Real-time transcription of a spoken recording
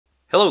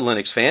Hello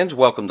Linux fans,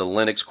 welcome to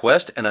Linux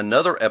Quest and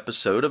another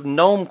episode of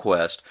Gnome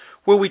Quest,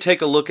 where we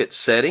take a look at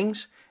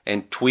settings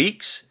and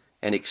tweaks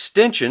and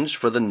extensions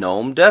for the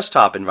Gnome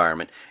desktop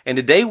environment. And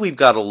today we've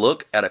got a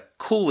look at a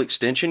cool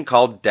extension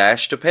called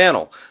Dash to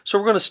Panel. So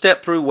we're going to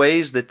step through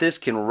ways that this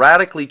can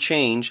radically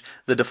change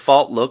the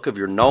default look of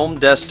your Gnome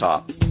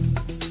desktop.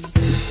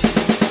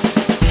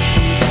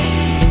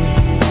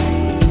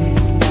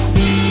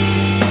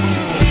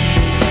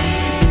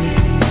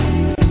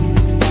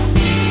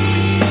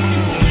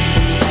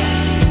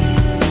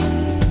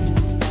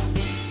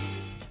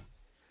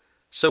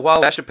 So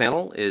while Dash to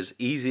Panel is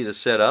easy to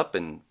set up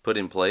and put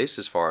in place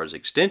as far as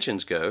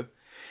extensions go,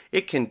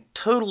 it can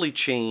totally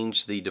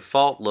change the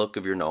default look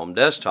of your Gnome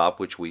desktop,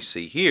 which we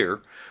see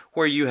here,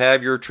 where you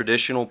have your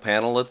traditional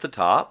panel at the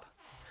top,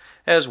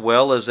 as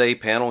well as a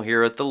panel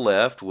here at the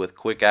left with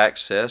quick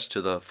access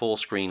to the full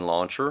screen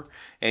launcher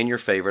and your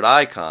favorite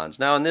icons.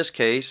 Now in this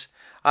case,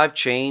 I've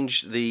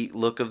changed the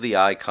look of the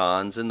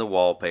icons and the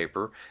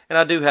wallpaper, and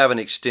I do have an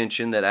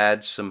extension that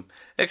adds some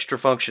extra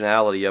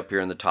functionality up here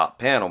in the top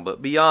panel,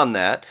 but beyond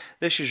that,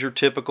 this is your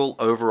typical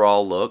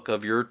overall look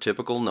of your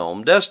typical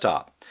Gnome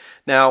desktop.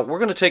 Now we're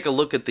going to take a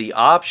look at the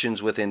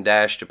options within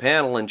Dash to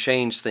Panel and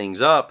change things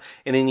up,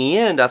 and in the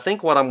end I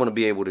think what I'm going to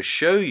be able to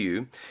show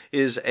you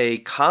is a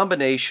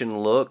combination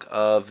look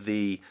of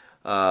the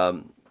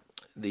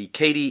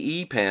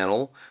KDE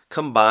panel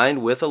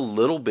combined with a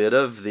little bit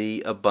of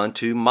the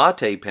Ubuntu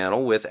Mate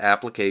panel with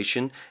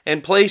application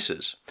and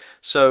places.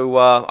 So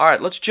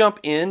alright, let's jump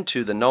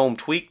into the Gnome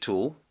tweak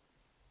tool,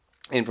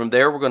 and from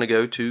there we're going to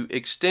go to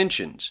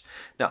extensions.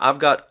 Now I've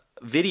got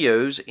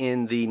videos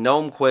in the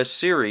Gnome Quest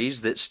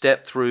series that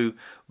step through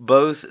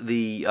both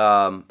the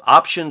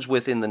options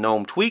within the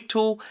Gnome tweak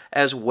tool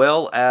as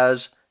well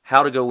as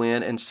how to go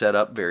in and set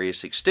up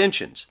various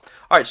extensions.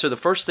 Alright, so the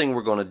first thing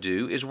we're going to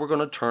do is we're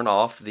going to turn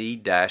off the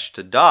Dash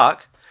to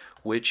Dock,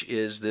 which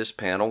is this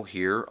panel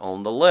here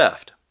on the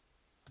left.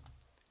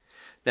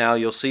 Now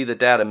you'll see that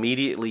that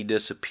immediately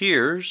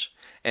disappears,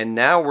 and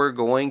now we're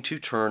going to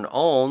turn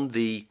on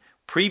the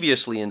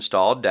previously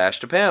installed Dash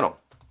to Panel.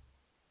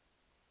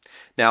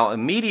 Now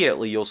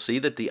immediately you'll see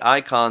that the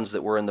icons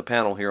that were in the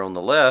panel here on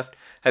the left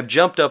have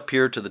jumped up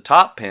here to the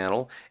top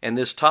panel, and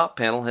this top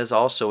panel has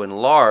also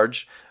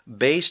enlarged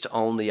based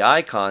on the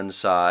icon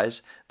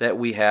size that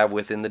we have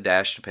within the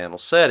Dash to Panel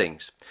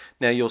settings.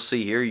 Now you'll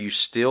see here you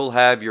still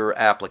have your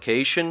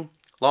application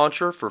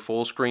launcher for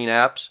full screen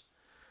apps,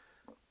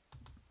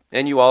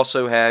 and you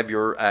also have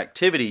your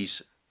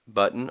activities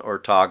button or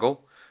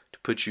toggle to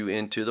put you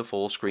into the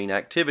full screen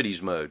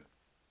activities mode.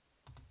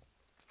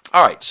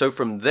 Alright, so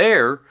from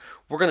there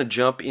we're going to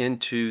jump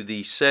into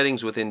the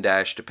settings within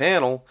Dash to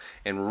Panel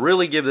and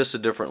really give this a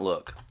different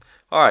look.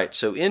 Alright,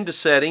 so into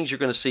settings you're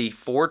going to see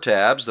 4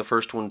 tabs. The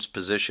first one's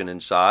position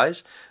and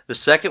size. The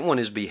second one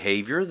is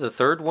behavior. The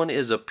third one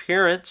is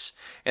appearance.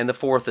 And the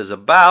fourth is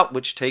about,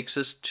 which takes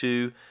us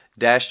to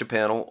Dash to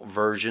Panel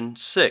version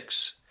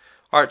 6.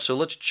 Alright, so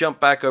let's jump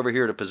back over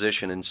here to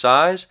position and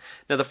size.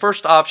 Now the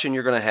first option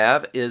you're going to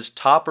have is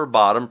top or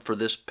bottom for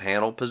this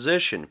panel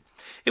position.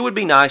 It would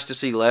be nice to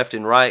see left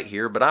and right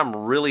here, but I'm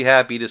really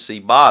happy to see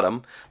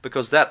bottom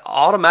because that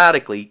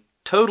automatically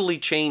totally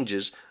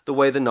changes the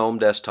way the Gnome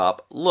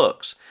desktop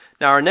looks.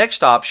 Now our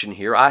next option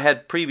here, I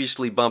had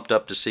previously bumped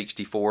up to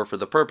 64 for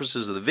the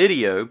purposes of the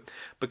video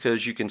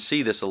because you can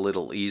see this a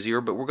little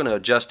easier, but we're going to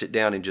adjust it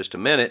down in just a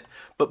minute.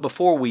 But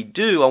before we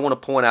do, I want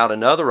to point out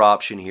another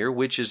option here,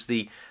 which is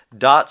the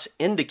dots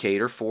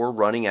indicator for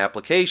running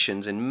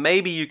applications, and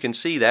maybe you can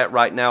see that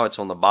right now it's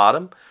on the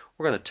bottom.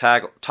 We're going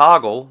to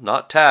toggle,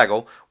 not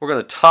taggle, we're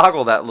going to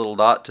toggle that little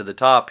dot to the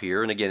top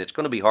here, and again it's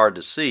going to be hard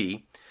to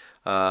see,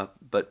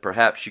 but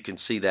perhaps you can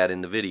see that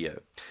in the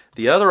video.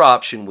 The other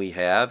option we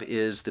have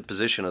is the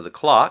position of the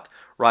clock.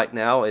 Right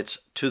now it's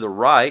to the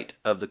right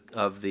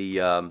of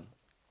the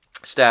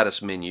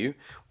status menu.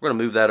 We're going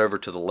to move that over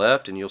to the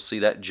left and you'll see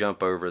that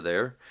jump over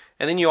there.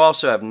 And then you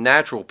also have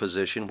natural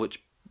position,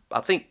 which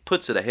I think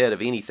puts it ahead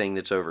of anything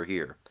that's over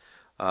here,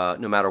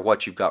 no matter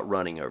what you've got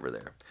running over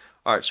there.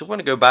 Alright, so we're going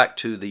to go back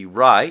to the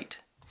right,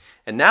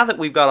 and now that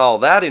we've got all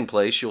that in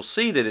place, you'll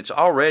see that it's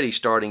already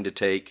starting to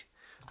take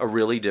a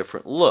really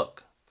different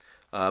look.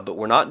 But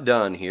we're not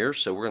done here,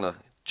 so we're going to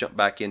jump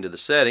back into the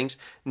settings.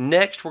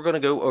 Next, we're going to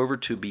go over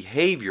to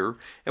behavior,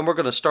 and we're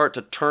going to start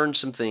to turn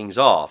some things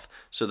off.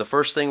 So the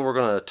first thing we're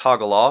going to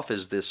toggle off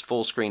is this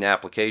full screen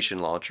application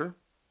launcher.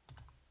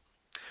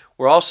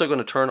 We're also going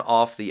to turn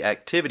off the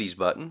activities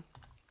button,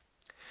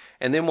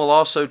 and then we'll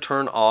also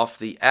turn off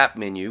the app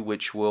menu,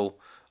 which will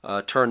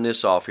turn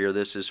this off here.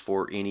 This is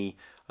for any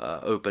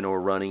open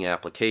or running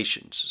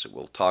applications, so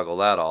we'll toggle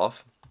that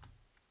off.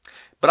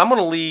 But I'm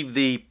going to leave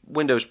the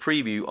Windows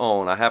Preview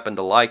on. I happen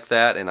to like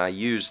that and I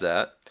use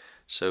that,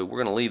 so we're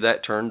going to leave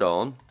that turned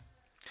on.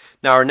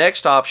 Now our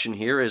next option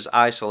here is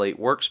isolate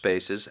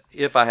workspaces.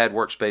 If I had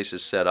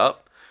workspaces set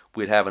up,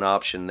 we'd have an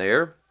option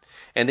there.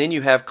 And then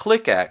you have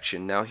click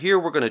action. Now here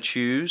we're going to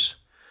choose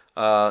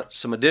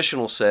some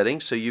additional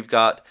settings. So you've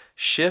got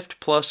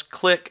shift plus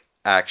click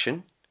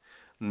action,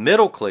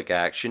 middle click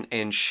action,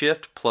 and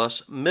shift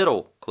plus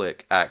middle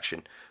click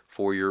action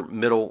for your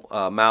middle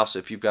mouse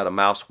if you've got a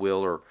mouse wheel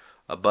or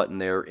a button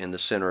there in the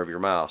center of your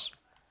mouse.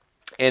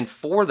 And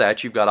for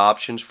that, you've got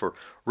options for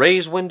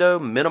raise window,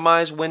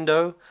 minimize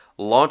window,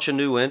 launch a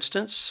new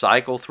instance,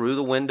 cycle through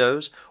the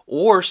windows,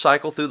 or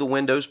cycle through the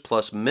windows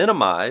plus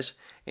minimize,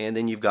 and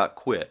then you've got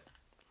quit.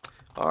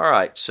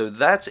 Alright, so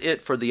that's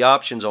it for the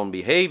options on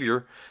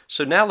behavior.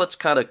 So now let's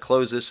kind of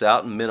close this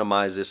out and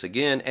minimize this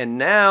again, and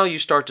now you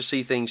start to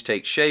see things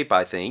take shape,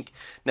 I think.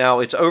 Now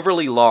it's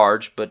overly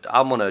large, but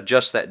I'm going to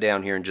adjust that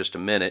down here in just a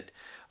minute.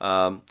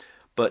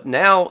 But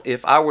now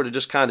if I were to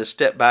just kind of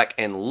step back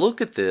and look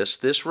at this,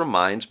 this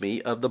reminds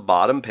me of the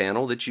bottom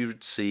panel that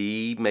you'd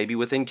see maybe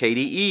within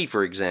KDE,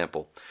 for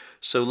example.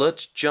 So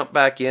let's jump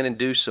back in and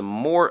do some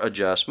more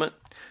adjustment.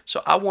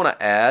 So I want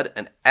to add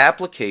an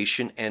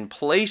application and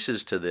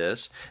places to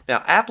this.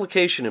 Now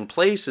application and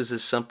places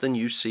is something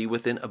you see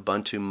within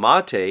Ubuntu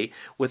Mate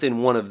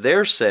within one of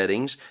their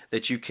settings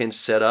that you can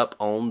set up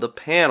on the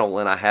panel,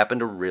 and I happen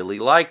to really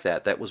like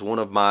that. That was one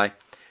of my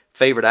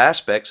favorite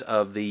aspects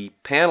of the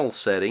panel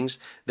settings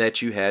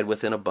that you had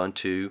within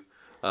Ubuntu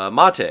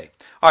Mate.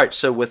 Alright,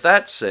 so with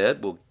that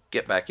said, we'll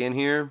get back in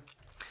here,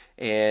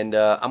 and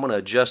I'm going to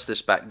adjust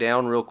this back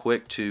down real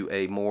quick to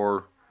a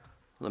more,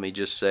 let me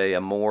just say, a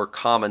more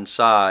common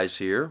size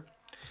here.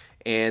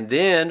 And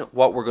then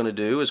what we're going to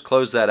do is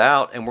close that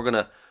out, and we're going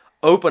to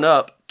open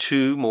up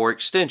two more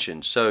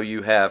extensions. So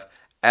you have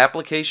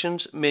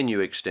Applications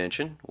Menu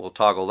Extension, we'll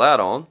toggle that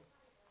on,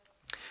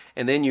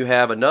 and then you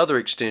have another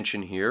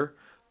extension here,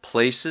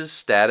 Places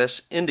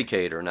Status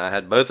Indicator. Now I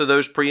had both of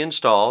those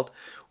pre-installed.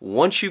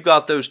 Once you've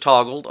got those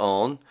toggled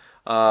on,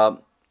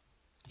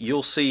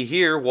 you'll see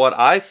here what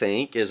I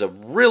think is a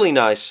really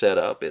nice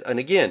setup. And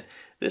again,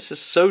 this is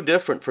so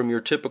different from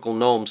your typical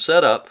GNOME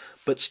setup,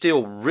 but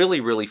still really,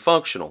 really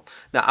functional.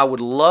 Now I would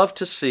love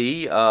to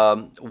see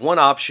one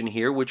option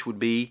here, which would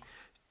be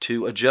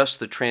to adjust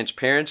the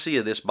transparency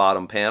of this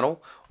bottom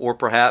panel, or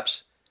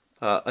perhaps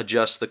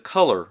adjust the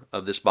color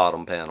of this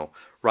bottom panel.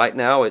 Right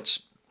now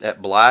it's at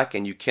black,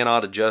 and you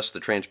cannot adjust the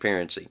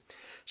transparency.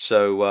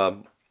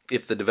 So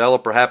if the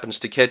developer happens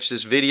to catch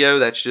this video,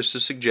 that's just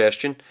a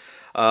suggestion.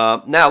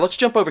 Now let's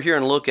jump over here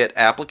and look at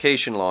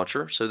Application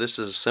Launcher. So this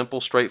is a simple,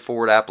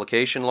 straightforward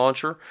application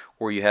launcher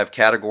where you have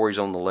categories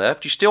on the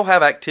left. You still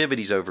have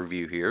Activities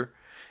Overview here,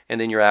 and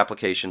then your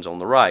applications on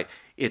the right.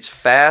 It's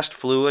fast,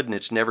 fluid, and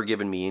it's never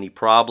given me any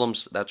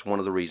problems. That's one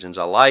of the reasons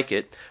I like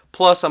it.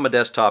 Plus, I'm a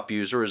desktop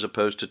user as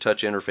opposed to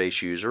touch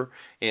interface user,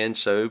 and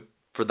so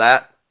for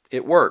that,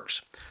 it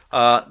works.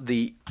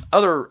 The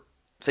other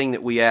thing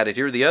that we added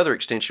here, the other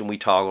extension we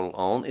toggle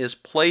on, is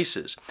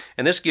Places.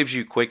 And this gives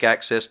you quick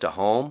access to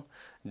Home,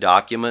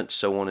 Documents,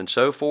 so on and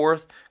so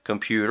forth,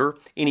 Computer,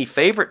 any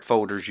favorite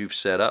folders you've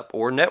set up,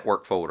 or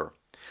Network folder.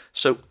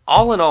 So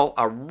all in all,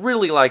 I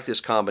really like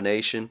this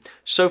combination.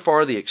 So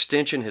far the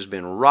extension has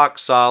been rock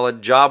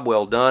solid, job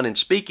well done. And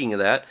speaking of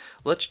that,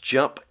 let's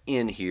jump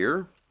in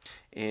here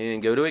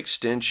and go to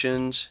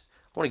Extensions.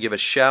 I want to give a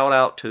shout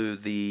out to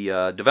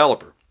the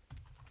developer.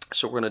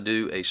 So we're going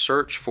to do a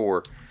search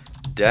for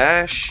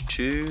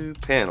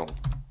 -2 panel.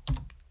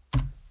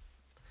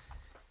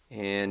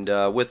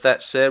 And with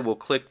that said, we'll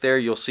click there.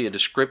 You'll see a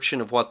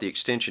description of what the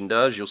extension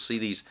does. You'll see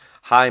these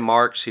high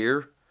marks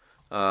here.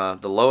 The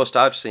lowest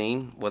I've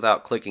seen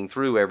without clicking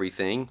through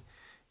everything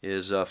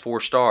is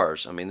 4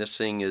 stars. I mean, this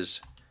thing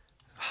is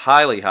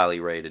highly, highly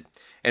rated.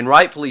 And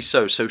rightfully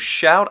so. So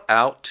shout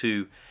out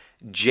to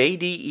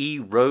JDE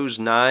Rose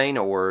 9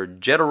 or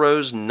Jetta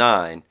Rose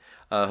 9.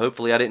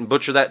 Hopefully I didn't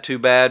butcher that too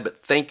bad,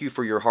 but thank you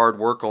for your hard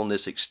work on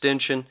this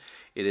extension.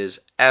 It is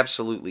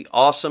absolutely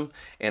awesome,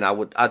 and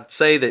I'd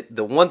say that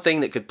the one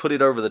thing that could put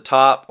it over the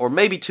top, or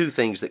maybe two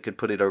things that could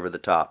put it over the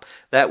top,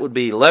 that would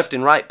be left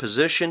and right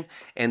position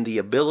and the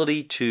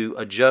ability to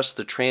adjust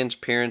the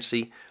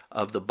transparency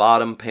of the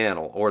bottom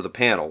panel, or the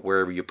panel,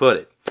 wherever you put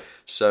it.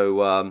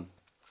 So a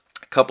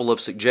couple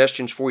of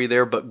suggestions for you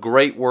there, but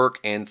great work,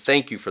 and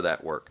thank you for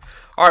that work.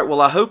 Alright,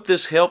 well I hope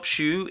this helps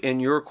you in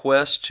your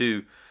quest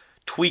to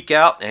tweak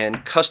out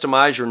and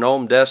customize your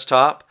GNOME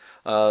desktop.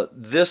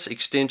 This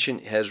extension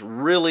has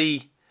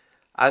really,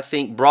 I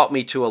think, brought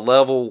me to a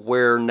level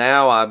where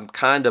now I'm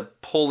kind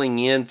of pulling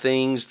in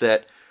things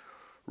that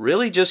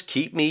really just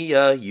keep me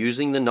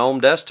using the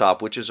GNOME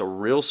desktop, which is a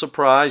real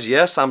surprise.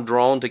 Yes, I'm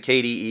drawn to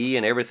KDE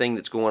and everything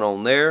that's going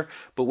on there,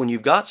 but when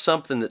you've got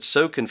something that's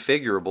so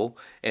configurable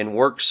and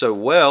works so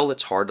well,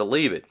 it's hard to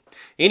leave it.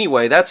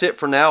 Anyway, that's it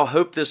for now.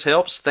 Hope this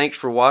helps. Thanks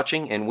for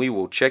watching, and we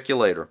will check you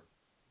later.